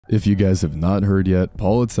If you guys have not heard yet,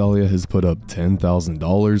 Paul Italia has put up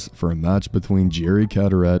 $10,000 for a match between Jerry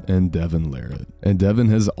CADORETTE and DEVON LARRATT, and DEVON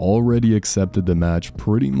has already accepted the match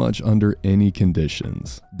pretty much under any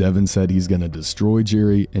conditions. DEVON said he's gonna destroy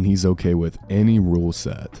Jerry and he's okay with any rule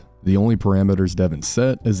set. The only parameters DEVON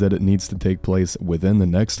set is that it needs to take place within the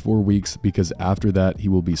next 4 weeks, because after that he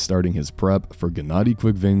will be starting his prep for Gennady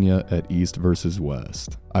Quigvinya at East vs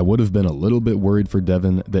West. I would have been a little bit worried for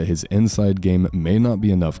DEVON that his inside game may not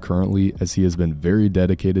be enough currently, as he has been very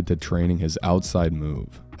dedicated to training his outside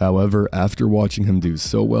move. However, after watching him do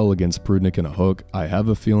so well against Prudnik in a hook, I have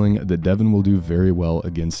a feeling that DEVON will do very well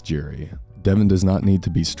against Jerry. DEVON does not need to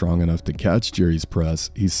be strong enough to catch Jerry's press,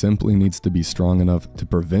 he simply needs to be strong enough to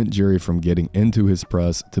prevent Jerry from getting into his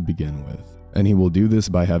press to begin with. And he will do this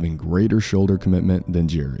by having greater shoulder commitment than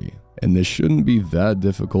Jerry. And this shouldn't be that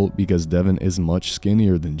difficult because DEVON is much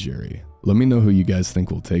skinnier than Jerry. Let me know who you guys think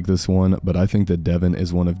will take this one, but I think that DEVON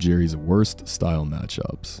is one of Jerry's worst style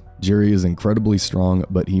matchups. Jerry is incredibly strong,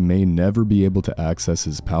 but he may never be able to access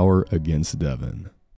his power against DEVON.